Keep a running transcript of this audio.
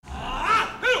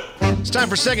It's time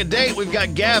for second date. We've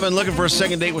got Gavin looking for a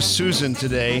second date with Susan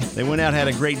today. They went out, had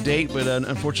a great date, but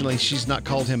unfortunately she's not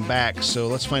called him back. So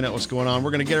let's find out what's going on.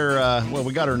 We're going to get her,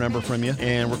 we got her number from you,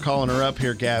 and we're calling her up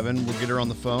here, Gavin. We'll get her on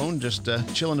the phone. Just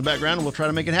chill in the background, and we'll try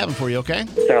to make it happen for you, okay?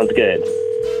 Sounds good.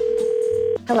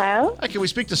 Hello, Hi, can we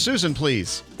speak to Susan,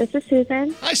 please? this is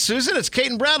Susan. Hi, Susan. It's Cait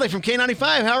and Bradley from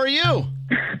K95. How are you?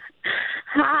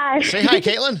 Hi. Say hi,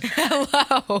 Caitlin.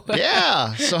 Hello.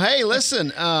 Yeah. So, hey, listen.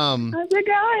 How's it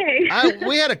going?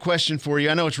 We had a question for you.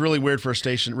 I know it's really weird for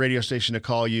a radio station to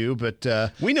call you, but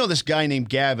we know this guy named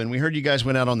Gavin. We heard you guys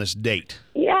went out on this date.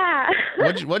 Yeah.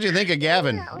 What'd you think of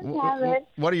Gavin? Yeah, it was Gavin.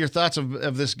 What are your thoughts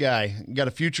of this guy? Got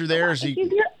a future there? Is he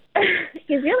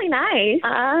He's really nice.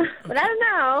 But I don't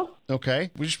know.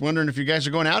 okay? We're just wondering if you guys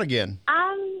are going out again.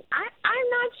 I'm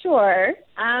not sure.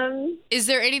 Is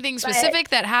there anything specific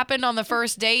that happened on the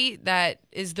first date that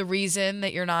is the reason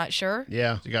that you're not sure?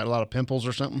 Yeah, you got a lot of pimples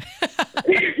or something.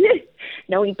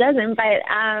 No, he doesn't. But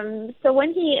so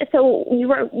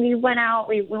we went out.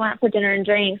 We went out for dinner and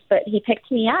drinks. But he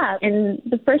picked me up, and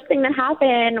the first thing that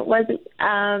happened was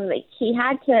he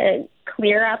had to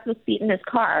clear up the seat in his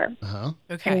car. Uh-huh.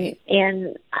 Okay.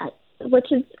 And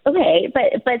which is okay,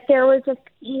 but there was just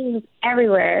things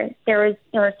everywhere. There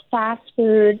was fast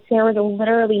food. There was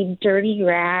literally dirty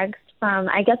rags from.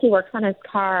 I guess he works on his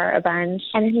car a bunch,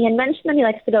 and he had mentioned that he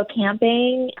likes to go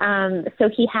camping. So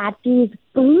he had these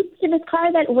boots in his car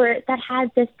that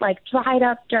had this like dried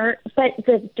up dirt, but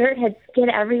the dirt had skid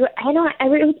everywhere.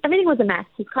 Everything was a mess.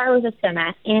 His car was just a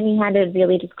mess, and he had to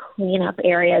really just clean up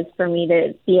areas for me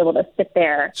to be able to sit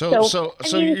there. So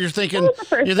I mean, you're thinking that was the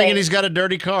first thing. he's got a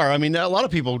dirty car. I mean, a lot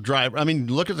of people drive. I mean,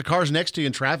 look at the cars next to you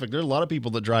in traffic. There's a lot of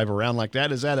people that drive around like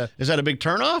that. Is that a big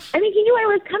turnoff? I mean, he knew I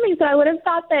was coming, so I would have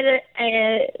thought that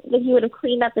he would have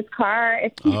cleaned up his car.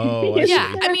 Oh, I see.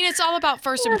 Yeah, I mean, it's all about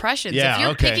first impressions. Yeah, if you're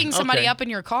okay, picking somebody okay. up in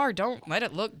your car, don't let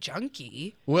it look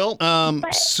junky. Well,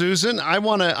 Susan, I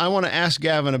wanna ask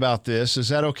Gavin about this. Is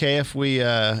that okay if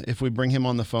we bring him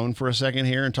on the phone for a second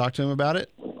here and talk to him about it?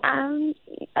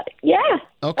 Yeah.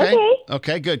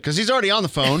 Okay, good, because he's already on the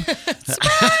phone.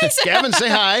 Gavin, say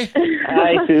hi.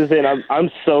 Hi, Susan. I'm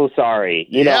so sorry.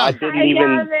 You know, I didn't Hi,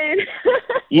 even. Gavin.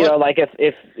 You know, like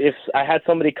if I had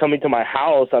somebody coming to my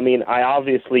house, I mean, I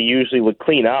obviously usually would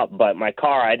clean up, but my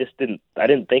car, I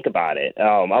didn't think about it.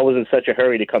 I was in such a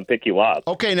hurry to come pick you up.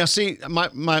 Okay, now see,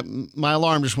 my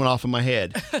alarm just went off in my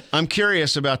head. I'm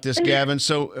curious about this, Gavin.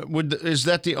 So, is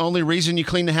that the only reason you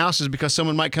clean the house? Is because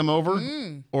someone might come over,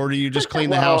 or do you just clean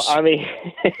the house? I mean,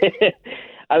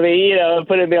 you know,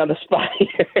 putting me on the spot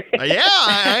here. Yeah,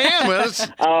 I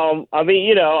am. I mean,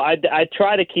 you know, I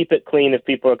try to keep it clean if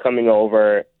people are coming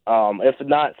over. If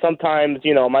not, sometimes,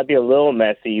 you know, it might be a little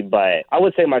messy, but I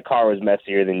would say my car was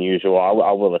messier than usual.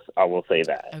 I will say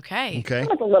that. Okay. Okay. It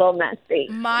was a little messy.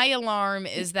 My alarm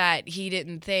is that he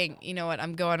didn't think, you know what,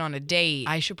 I'm going on a date.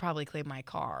 I should probably clean my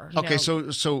car. You Okay,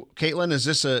 know? so Caitlin, is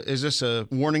this a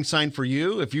warning sign for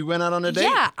you if you went out on a date?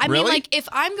 Yeah, I Really? mean, like, if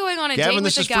I'm going on a Gavin, date with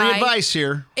this a is guy, free advice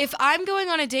here. if I'm going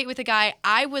on a date with a guy,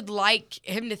 I would like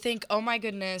him to think, oh my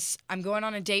goodness, I'm going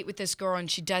on a date with this girl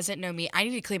and she doesn't know me. I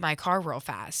need to clean my car real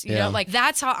fast. You Yeah. know, like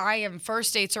that's how I am.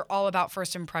 First dates are all about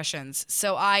first impressions.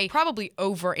 So I probably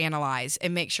overanalyze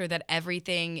and make sure that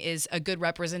everything is a good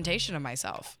representation of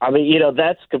myself. I mean, you know,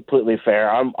 that's completely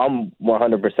fair. I'm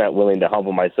 100% willing to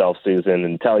humble myself, Susan,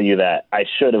 and tell you that I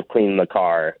should have cleaned the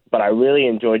car, but I really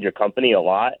enjoyed your company a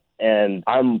lot. And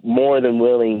I'm more than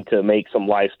willing to make some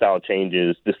lifestyle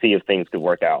changes to see if things could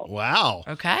work out. Wow.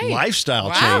 Okay. Lifestyle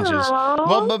Wow. changes.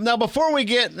 Well, but now before we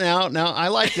get now I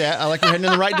like that. I like we're heading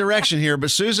in the right direction here.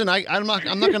 But Susan, I'm not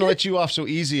going to let you off so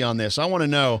easy on this. I want to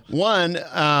know, one,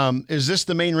 is this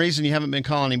the main reason you haven't been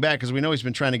calling him back? Because we know he's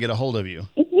been trying to get a hold of you.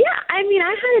 Yeah, I mean, I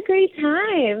had a great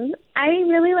time. I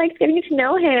really liked getting to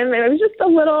know him. It was just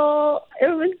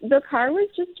the car was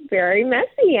just very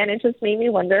messy, and it just made me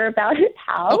wonder about his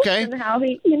house and how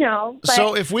he, you know. But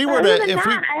so if we were I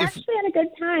actually had a good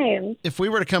time. If we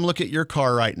were to come look at your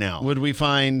car right now, would we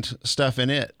find stuff in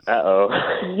it? Uh-oh.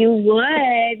 You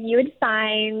would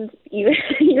find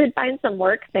some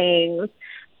work things.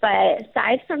 But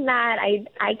aside from that,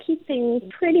 I keep things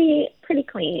pretty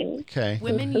clean. Okay.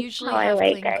 Women usually how I have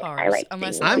like clean it. cars, I like unless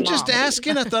things. they're I'm just moms.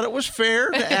 asking. I thought it was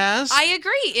fair to ask. I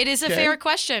agree. It is a fair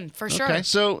question, for sure. Okay,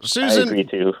 so I Susan, agree,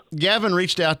 too. Gavin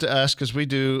reached out to us because we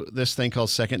do this thing called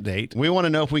Second Date. We want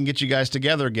to know if we can get you guys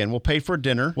together again. We'll pay for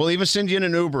dinner. We'll even send you in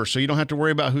an Uber so you don't have to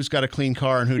worry about who's got a clean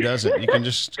car and who doesn't. You can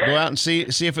just go out and see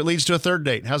if it leads to a third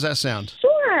date. How's that sound?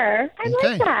 Sure. I Okay.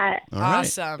 like that. All right.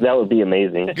 Awesome. That would be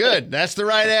amazing. Good. That's the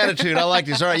right attitude. I like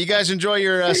this. All right, you guys enjoy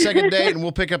your second date, and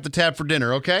we'll pick up the tab for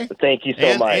dinner, okay? Thank you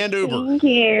so much. And Uber. Thank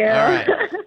you. All right.